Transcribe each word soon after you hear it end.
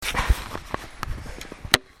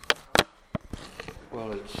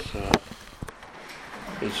Well,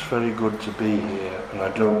 it's very good to be here, and I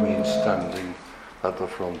don't mean standing at the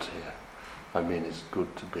front here. I mean it's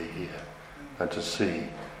good to be here and to see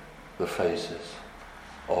the faces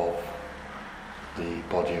of the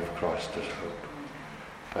body of Christ at Hope.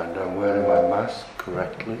 And I'm wearing my mask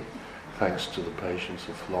correctly, thanks to the patience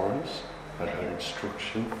of Florence and her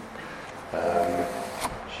instruction.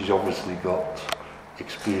 She's obviously got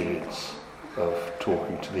experience of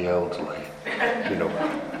talking to the elderly,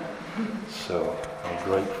 so I'm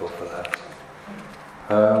grateful for that.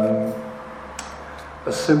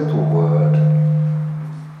 A simple word,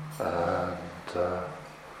 and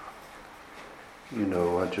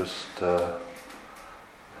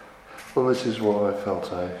this is what I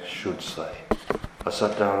felt I should say. I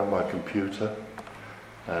sat down at my computer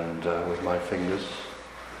and with my fingers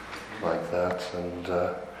like that, and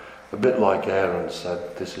a bit like Aaron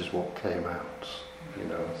said, this is what came out,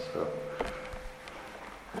 so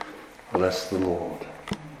bless the Lord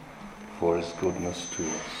for his goodness to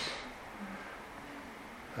us.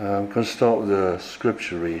 I'm going to start with a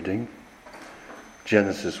scripture reading,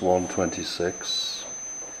 Genesis 1:26,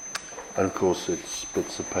 and of course it's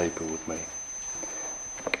bits of paper with me.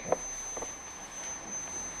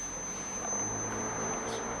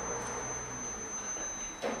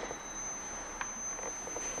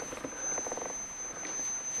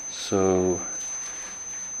 So,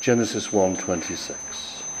 Genesis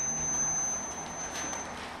 1:26,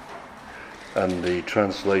 and the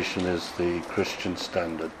translation is the Christian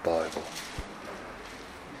Standard Bible.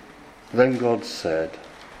 Then God said,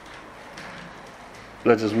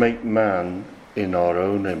 "Let us make man in our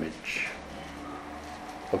own image,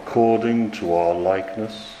 according to our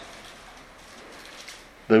likeness.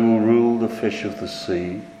 They will rule the fish of the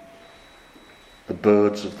sea, the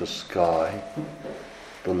birds of the sky,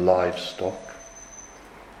 the livestock,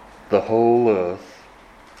 the whole earth,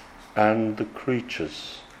 and the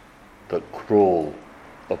creatures that crawl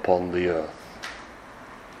upon the earth."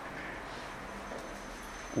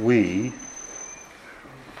 We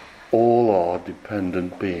all are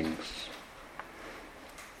dependent beings,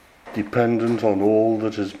 dependent on all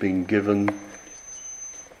that has been given.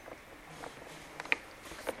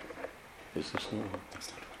 Is this not?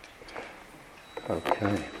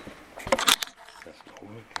 Okay. That's not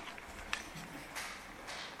working.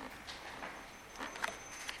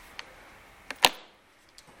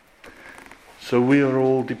 So we are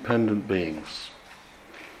all dependent beings,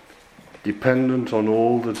 dependent on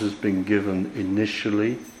all that has been given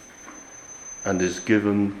initially and is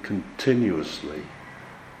given continuously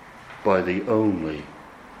by the only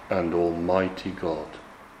and almighty God.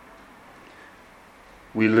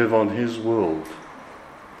 We live on his world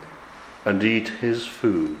and eat his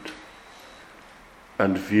food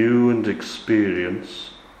and view and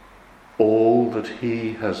experience all that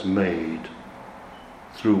he has made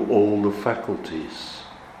through all the faculties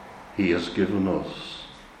he has given us,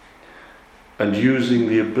 and using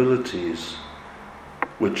the abilities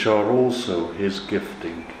which are also his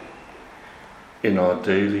gifting in our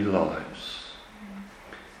daily lives.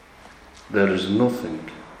 There is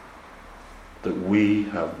nothing that we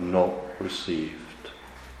have not received.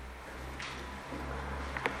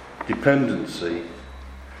 Dependency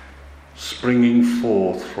springing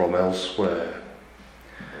forth from elsewhere,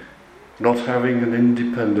 not having an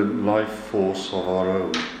independent life force of our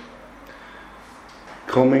own,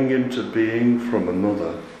 coming into being from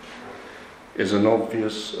another, is an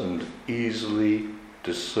obvious and easily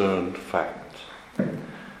discerned fact.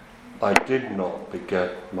 I did not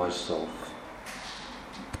beget myself,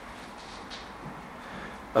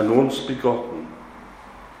 and once begotten,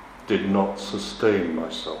 did not sustain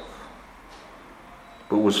myself,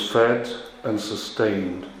 but was fed and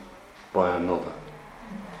sustained by another,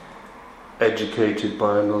 educated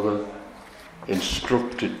by another,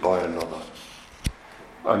 instructed by another,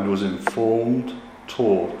 and was informed,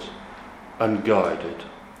 taught, and guided,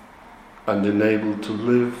 and enabled to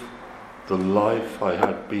live the life I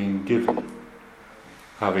had been given,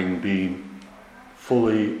 having been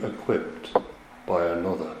fully equipped by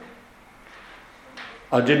another.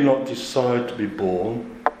 I did not decide to be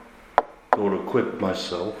born, nor equip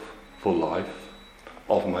myself for life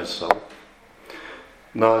of myself.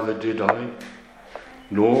 Neither did I,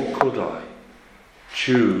 nor could I,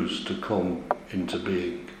 choose to come into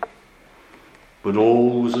being. But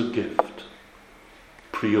all was a gift,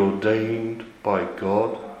 preordained by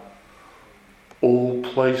God, all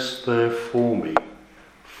placed there for me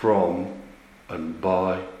from and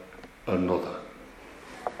by another.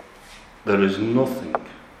 There is nothing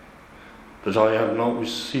that I have not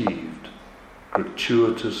received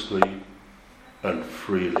gratuitously and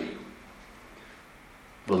freely.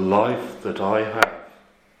 the life that I have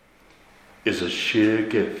is a sheer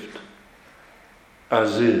gift,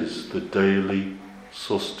 as is the daily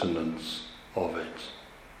sustenance of it.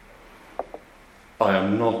 I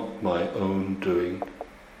am not my own doing,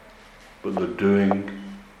 but the doing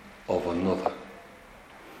of another.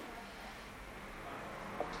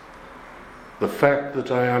 The fact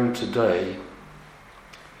that I am today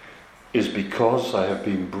is because I have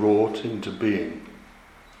been brought into being.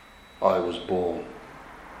 I was born.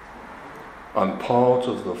 I'm part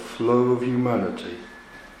of the flow of humanity,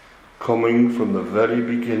 coming from the very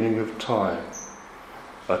beginning of time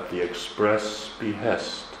at the express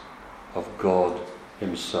behest of God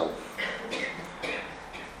Himself.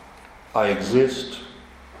 I exist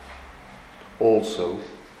also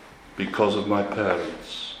because of my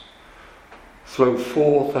parents, flow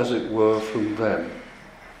forth as it were from them,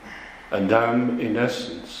 and am in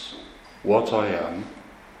essence what I am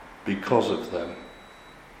because of them.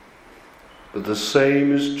 But the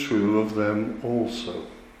same is true of them also.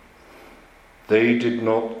 They did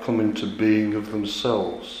not come into being of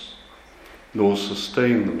themselves, nor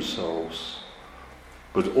sustain themselves,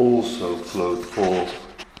 but also flowed forth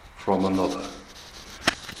from another,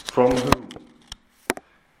 from whom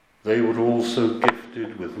they were also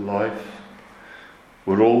gifted with life,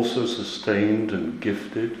 were also sustained and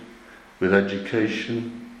gifted with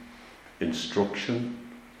education, instruction,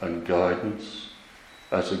 and guidance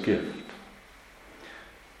as a gift.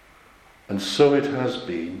 And so it has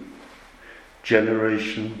been,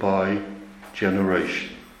 generation by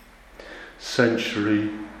generation, century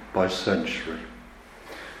by century,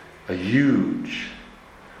 a huge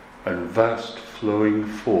and vast flowing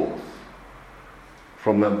forth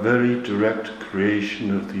from that very direct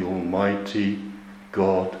creation of the Almighty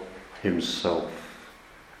God Himself,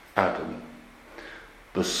 Adam,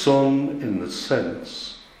 the Son in the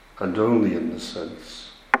sense, and only in the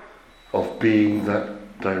sense, of being that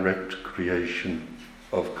direct creation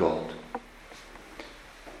of God.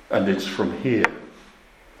 And it's from here,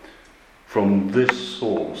 from this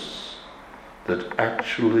source, that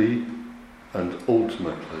actually and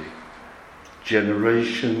ultimately,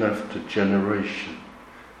 generation after generation,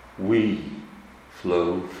 we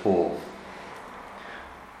flow forth.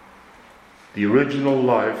 The original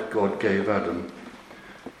life God gave Adam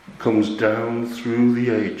comes down through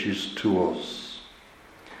the ages to us.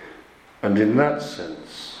 And in that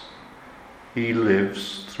sense, He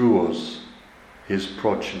lives through us, His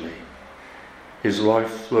progeny. His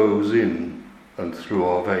life flows in and through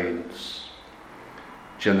our veins.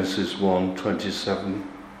 Genesis 1:27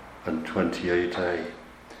 and 28a.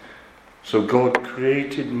 So God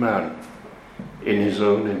created man in His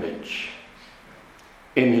own image.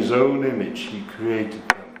 In His own image He created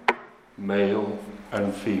them, male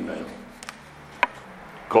and female.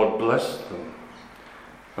 God blessed them,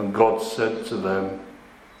 and God said to them,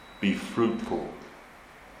 "Be fruitful,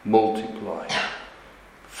 multiply,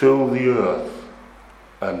 fill the earth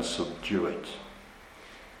and subdue it."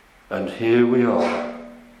 And here we are,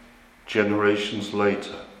 generations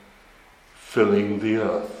later, filling the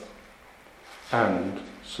earth and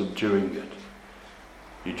subduing it.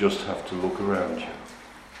 You just have to look around you.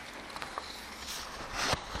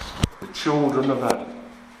 The children of Adam,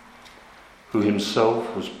 who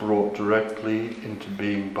himself was brought directly into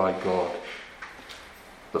being by God,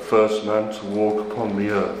 the first man to walk upon the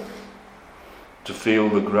earth, to feel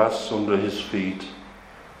the grass under his feet,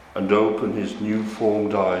 and open his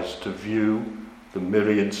new-formed eyes to view the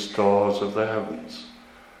myriad stars of the heavens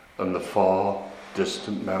and the far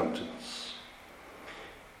distant mountains.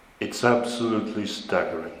 It's absolutely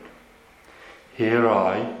staggering. Here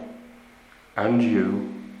I and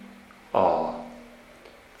you are,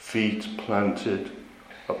 feet planted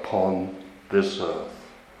upon this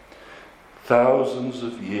earth. Thousands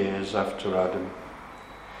of years after Adam,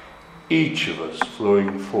 each of us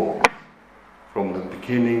flowing forth from the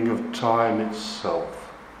beginning of time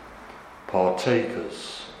itself,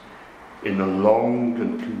 partakers in a long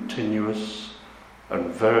and continuous and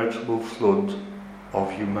veritable flood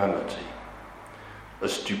of humanity, a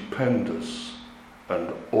stupendous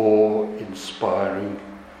and awe-inspiring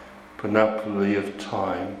panoply of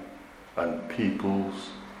time and peoples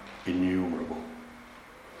innumerable.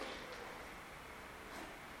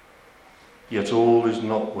 Yet all is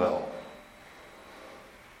not well.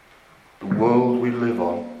 The world we live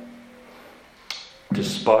on,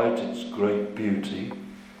 despite its great beauty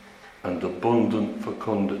and abundant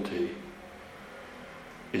fecundity,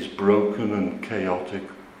 is broken and chaotic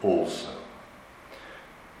also.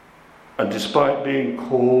 And despite being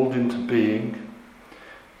called into being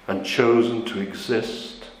and chosen to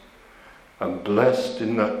exist and blessed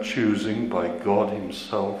in that choosing by God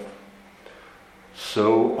himself,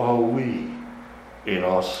 so are we in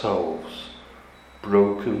ourselves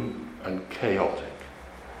broken and chaotic,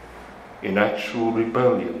 in actual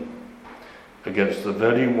rebellion against the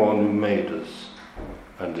very one who made us,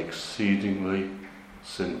 and exceedingly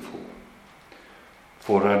sinful.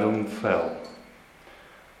 For Adam fell,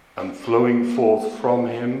 and flowing forth from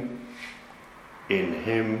him, in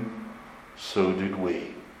him so did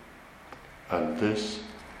we. And this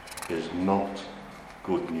is not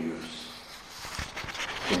good news.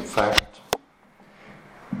 In fact,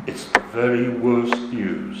 it's the very worst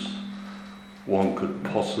news one could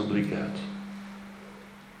possibly get.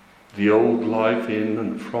 The old life in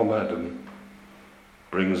and from Adam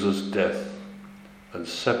brings us death and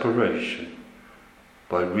separation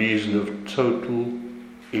by reason of total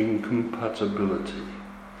incompatibility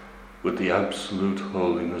with the absolute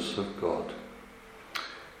holiness of God.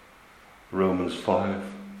 Romans 5,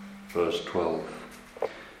 verse 12.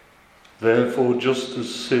 Therefore, just as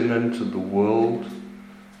sin entered the world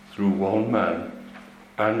through one man,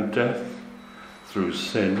 and death through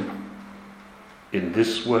sin, in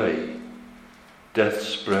this way death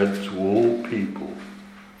spread to all people,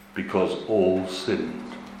 because all sinned.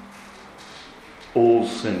 All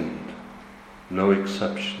sinned, no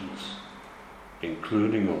exceptions,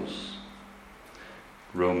 including us.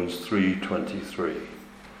 Romans 3:23.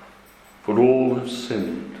 For all have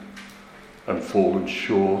sinned and fallen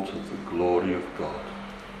short of the glory of God.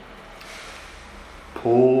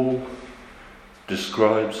 Paul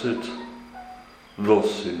describes it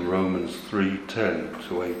thus in Romans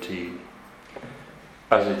 3:10-18.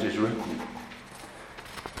 As it is written,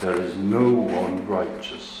 there is no one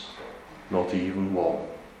righteous, not even one.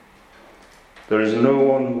 There is no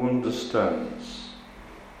one who understands.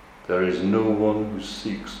 There is no one who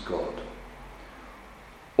seeks God.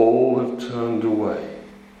 All have turned away.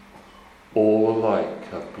 All alike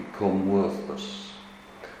have become worthless.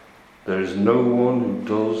 There is no one who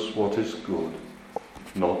does what is good,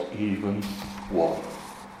 not even one.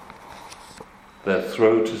 Their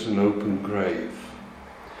throat is an open grave.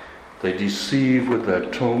 They deceive with their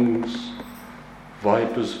tongues.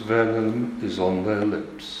 Viper's venom is on their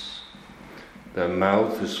lips. Their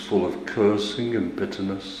mouth is full of cursing and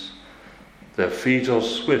bitterness. Their feet are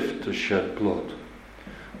swift to shed blood.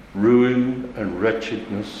 Ruin and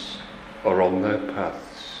wretchedness are on their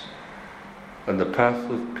paths, and the path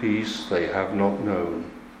of peace they have not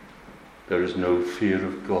known. There is no fear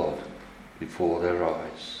of God before their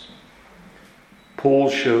eyes. Paul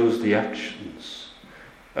shows the actions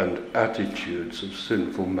and attitudes of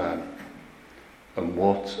sinful man, and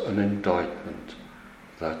what an indictment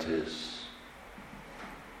that is.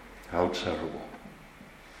 How terrible.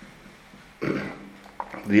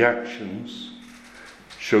 The actions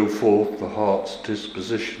show forth the heart's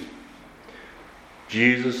disposition.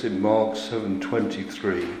 Jesus in Mark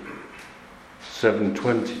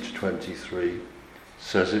 7:20-23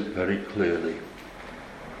 says it very clearly.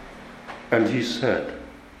 And he said,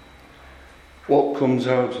 what comes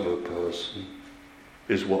out of a person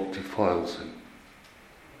is what defiles him.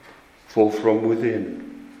 For from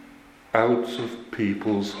within, out of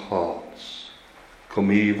people's hearts,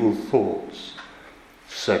 come evil thoughts,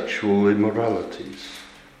 sexual immoralities,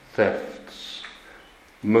 thefts,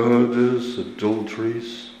 murders,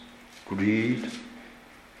 adulteries, greed,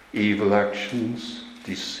 evil actions,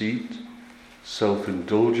 deceit,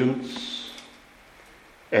 self-indulgence,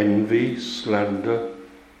 envy, slander,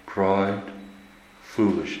 pride,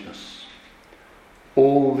 foolishness.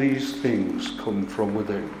 All these things come from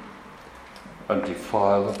within and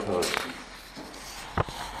defile a person.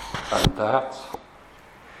 And that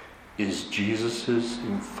is Jesus'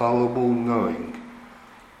 infallible knowing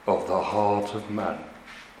of the heart of man.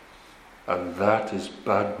 And that is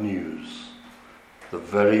bad news, the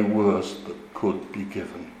very worst that could be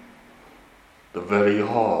given. The very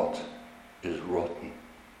heart is rotten.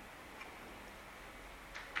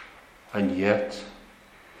 And yet,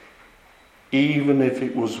 even if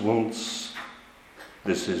it was once,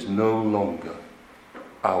 this is no longer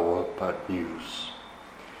our bad news.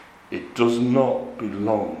 It does not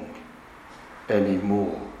belong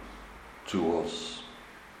anymore to us.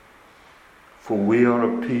 For we are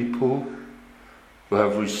a people who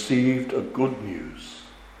have received a good news,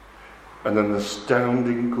 and an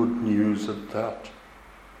astounding good news at that.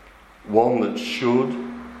 One that should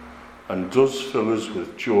and does fill us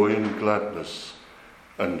with joy and gladness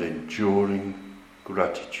and enduring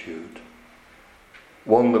gratitude.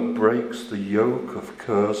 One that breaks the yoke of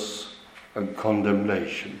curse and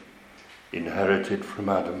condemnation inherited from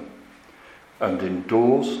Adam and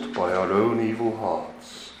endorsed by our own evil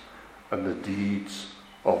hearts and the deeds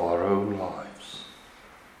of our own lives.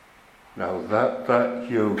 Now that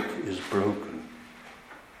yoke is broken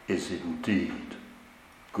is indeed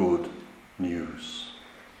good news.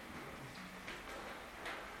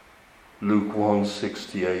 Luke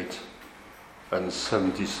 1:68 and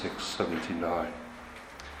 76:79.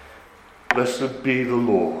 Blessed be the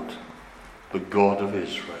Lord, the God of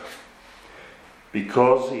Israel,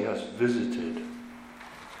 because he has visited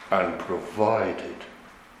and provided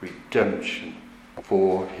redemption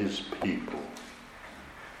for his people.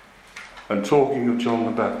 And talking of John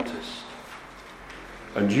the Baptist,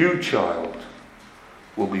 and you, child,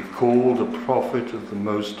 will be called a prophet of the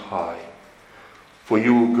Most High, for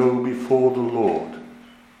you will go before the Lord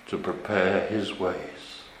to prepare his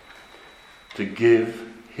ways, to give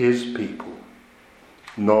his people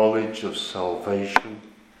knowledge of salvation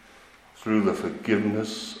through the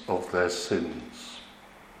forgiveness of their sins.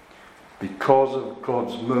 Because of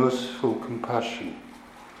God's merciful compassion,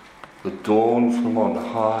 the dawn from on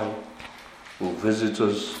high will visit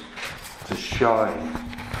us to shine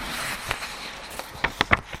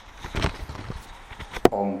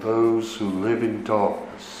on those who live in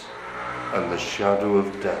darkness and the shadow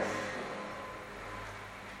of death,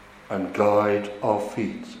 and guide our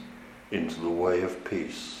feet into the way of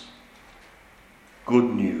peace.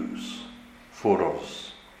 Good news for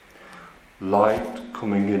us. Light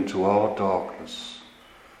coming into our darkness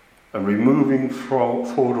and removing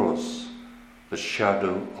for us the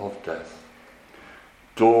shadow of death.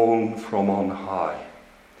 Dawn from on high.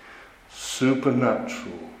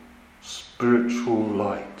 Supernatural, spiritual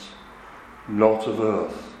light, not of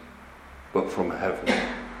earth, but from heaven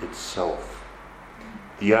itself.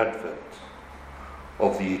 The advent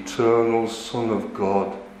of the eternal Son of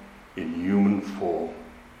God in human form,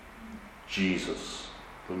 Jesus,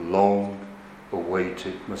 the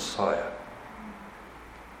long-awaited Messiah.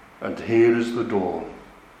 And here is the dawn,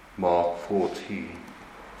 Mark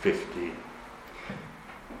 14:15.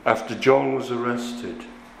 After John was arrested,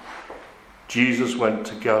 Jesus went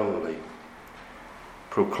to Galilee,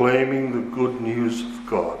 proclaiming the good news of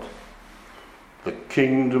God. The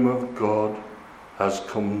kingdom of God has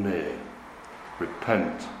come near.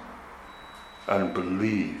 Repent and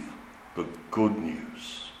believe the good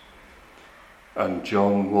news. And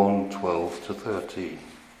John 1:12-13.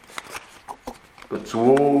 But to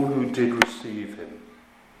all who did receive him,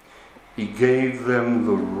 he gave them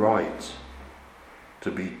the right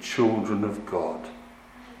to be children of God,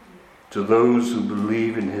 to those who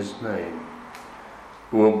believe in his name,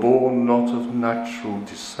 who were born not of natural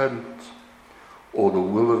descent or the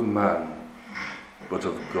will of man, but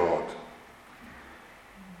of God.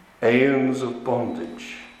 Aeons of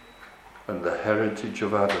bondage and the heritage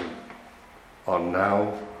of Adam are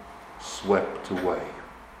now swept away.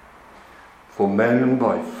 For men,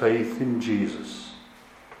 by faith in Jesus,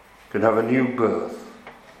 can have a new birth,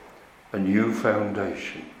 a new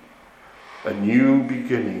foundation, a new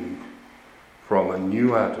beginning from a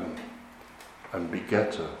new Adam and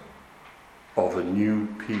begetter of a new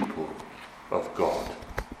people of God.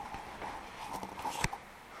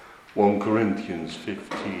 1 Corinthians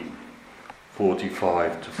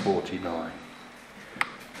 15:45-49.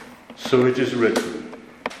 So it is written,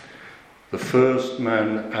 the first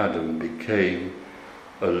man, Adam, became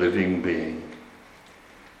a living being.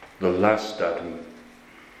 The last Adam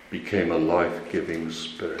became a life-giving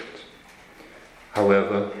spirit.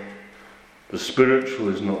 However, the spiritual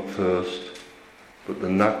is not first, but the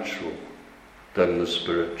natural, then the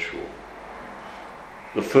spiritual.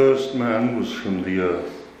 The first man was from the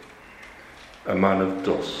earth, a man of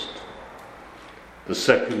dust. The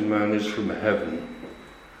second man is from heaven.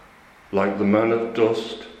 Like the man of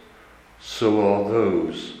dust, so are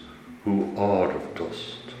those who are of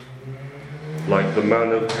dust. Like the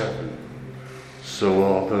man of heaven, so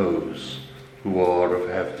are those who are of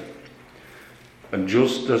heaven. And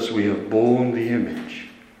just as we have borne the image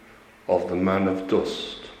of the man of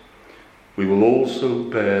dust, we will also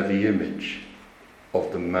bear the image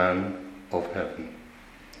of the man of heaven.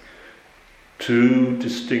 Two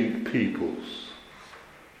distinct peoples,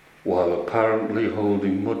 while apparently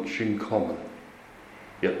holding much in common,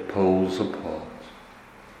 yet poles apart,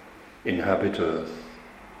 inhabit earth.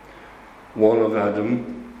 One of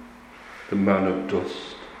Adam, the man of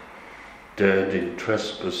dust, dead in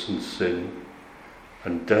trespass and sin,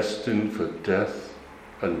 and destined for death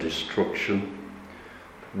and destruction.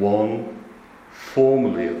 One,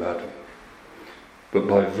 formerly of Adam, but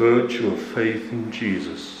by virtue of faith in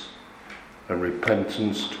Jesus and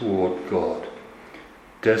repentance toward God,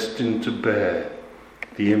 destined to bear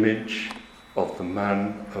the image of the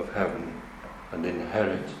man of heaven and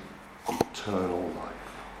inherit eternal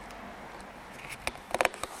life.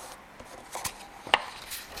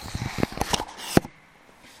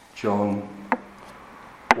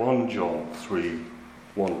 1 John 3,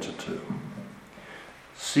 1-2.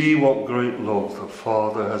 See what great love the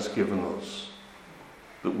Father has given us,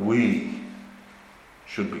 that we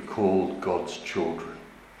should be called God's children.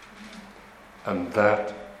 And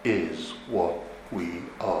that is what we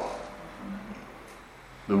are.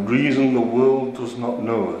 The reason the world does not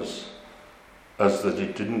know us is that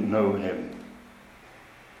it didn't know him.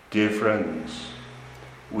 Dear friends,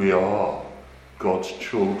 we are God's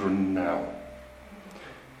children now.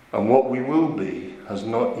 And what we will be has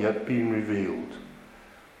not yet been revealed.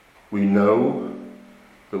 We know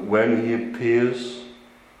that when he appears,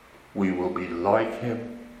 we will be like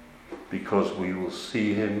him, because we will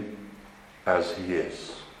see him as he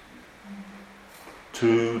is.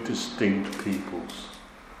 Two distinct peoples,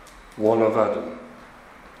 one of Adam.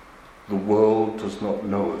 The world does not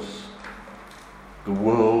know us. The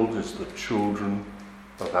world is the children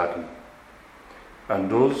of Adam.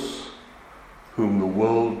 And us, whom the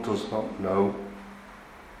world does not know,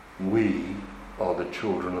 we are the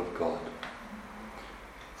children of God.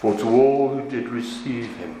 For to all who did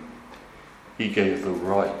receive him, he gave the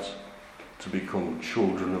right to become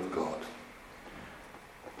children of God.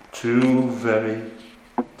 Two very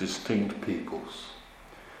distinct peoples,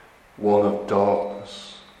 one of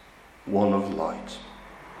darkness, one of light.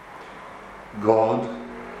 God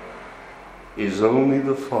is only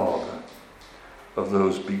the Father of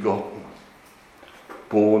those begotten,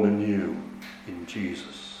 born anew in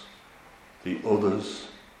Jesus. The others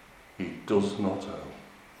he does not own.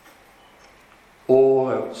 All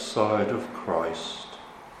outside of Christ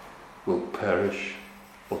will perish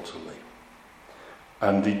utterly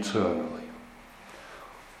and eternally.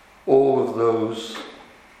 All of those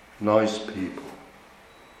nice people,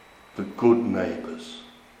 the good neighbours,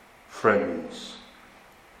 friends,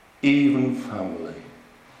 even family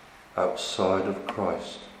outside of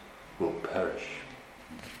Christ will perish.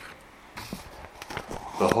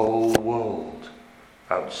 The whole world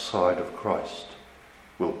outside of Christ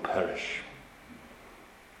will perish.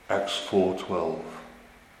 Acts 4:12.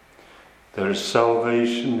 There is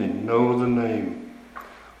salvation in no other name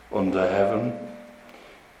under heaven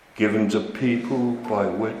given to people by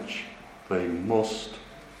which they must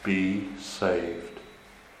be saved.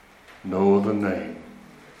 No other name,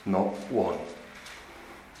 not one.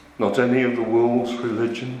 Not any of the world's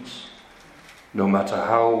religions, no matter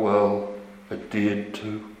how well adhered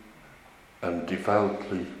to and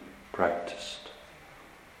devoutly practiced.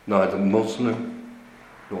 Neither Muslim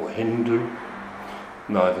nor Hindu,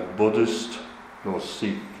 neither Buddhist nor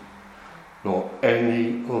Sikh, nor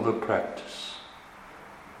any other practice.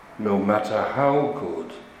 No matter how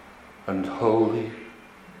good and holy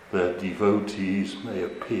their devotees may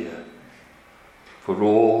appear, for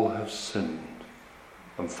all have sinned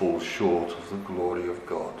and fall short of the glory of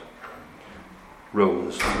God.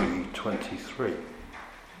 Romans 3:23,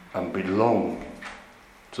 and belong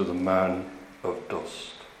to the man of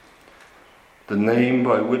dust. The name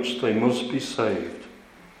by which they must be saved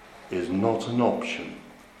is not an option,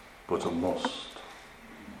 but a must.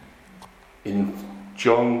 In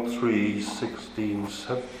John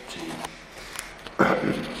 3:16-17,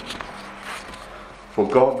 for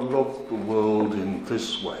God loved the world in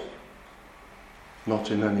this way,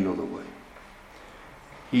 not in any other way.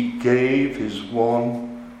 He gave his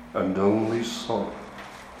one and only Son,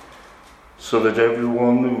 so that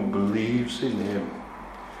everyone who believes in him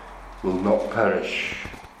will not perish,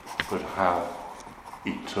 but have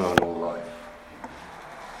eternal life.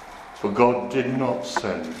 For God did not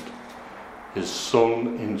send his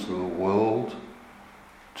Son into the world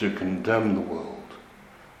to condemn the world,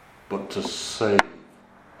 but to save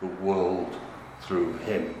the world through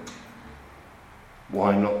him.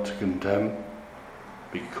 Why not to condemn?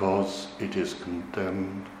 Because it is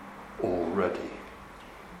condemned already.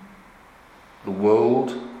 The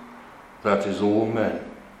world, that is all men,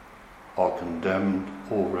 are condemned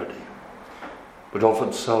already, but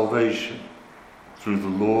offered salvation through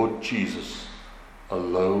the Lord Jesus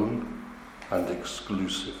alone and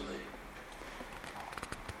exclusively.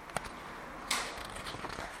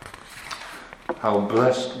 How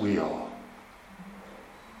blessed we are,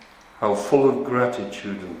 how full of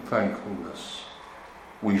gratitude and thankfulness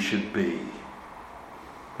we should be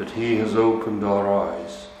that he has opened our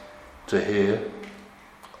eyes to hear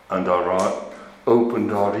and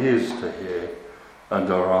opened our ears to hear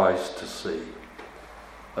and our eyes to see,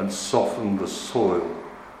 and softened the soil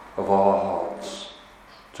of our hearts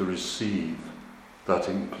to receive that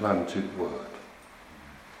implanted word.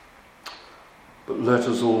 But let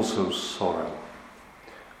us also sorrow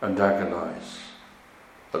and agonize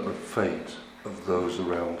at the fate of those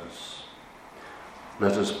around us.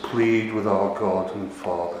 let us plead with our God and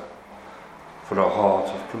Father for a heart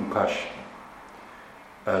of compassion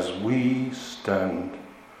as we stand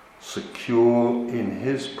secure in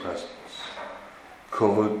his presence,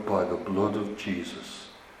 covered by the blood of Jesus,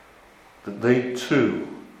 that they too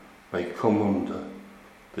may come under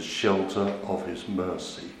the shelter of his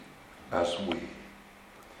mercy as we.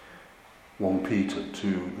 1 Peter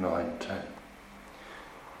 2, 9, 10.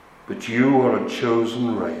 But you are a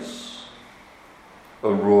chosen race,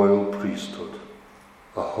 a royal priesthood,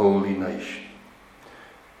 a holy nation,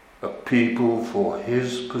 a people for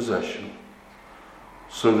his possession,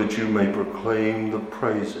 so that you may proclaim the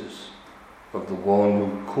praises of the one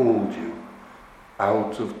who called you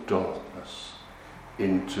out of darkness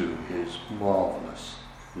into his marvelous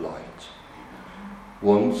light.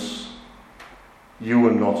 Once you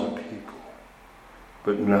were not a people,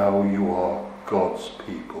 but now you are God's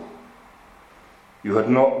people. You had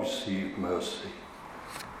not received mercy,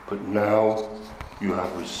 but now you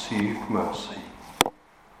have received mercy.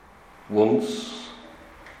 Once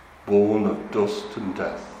born of dust and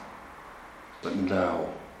death, but now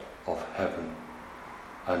of heaven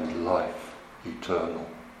and life eternal.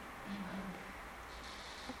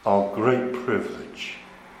 Our great privilege,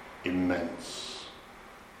 immense,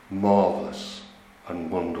 marvellous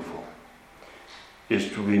and wonderful, is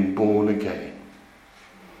to have been born again,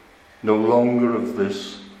 no longer of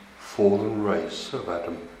this fallen race of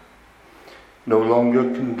Adam, no longer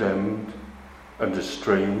condemned and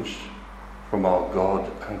estranged from our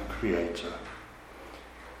God and Creator,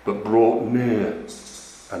 but brought near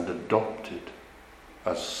and adopted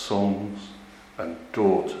as sons and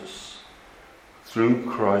daughters through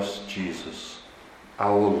Christ Jesus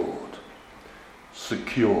our Lord,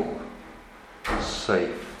 secure,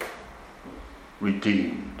 safe,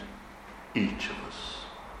 redeemed, each of us.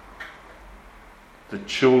 The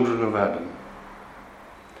children of Adam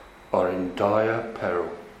are in dire peril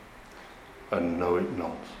and know it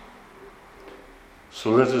not.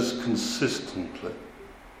 So let us consistently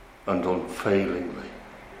and unfailingly,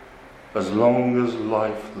 as long as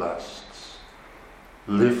life lasts,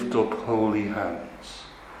 lift up holy hands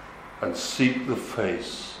and seek the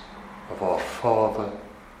face of our Father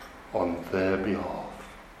on their behalf,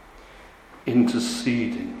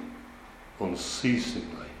 interceding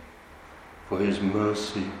unceasingly for his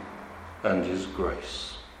mercy and his grace.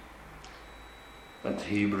 And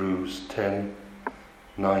Hebrews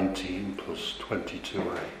 10:19 plus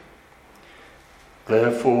 22a.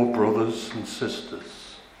 Therefore, brothers and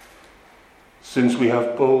sisters, since we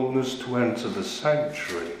have boldness to enter the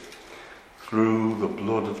sanctuary through the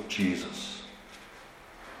blood of Jesus,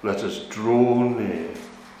 let us draw near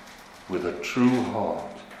with a true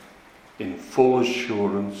heart in full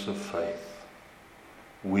assurance of faith.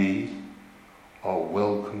 We are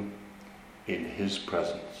welcome in his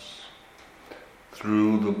presence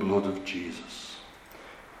through the blood of Jesus,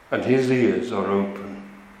 and his ears are open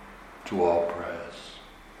to our prayers.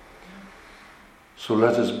 So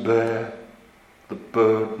let us bear the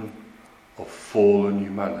burden of fallen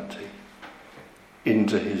humanity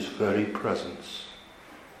into his very presence,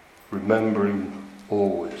 remembering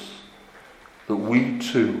always that we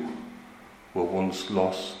too were once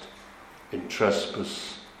lost in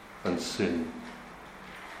trespass and sin,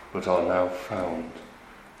 but are now found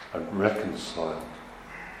and reconciled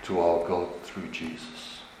to our God through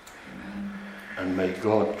Jesus. Amen. And may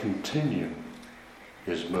God continue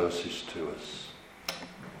his mercies to us.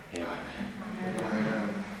 Amen. Amen.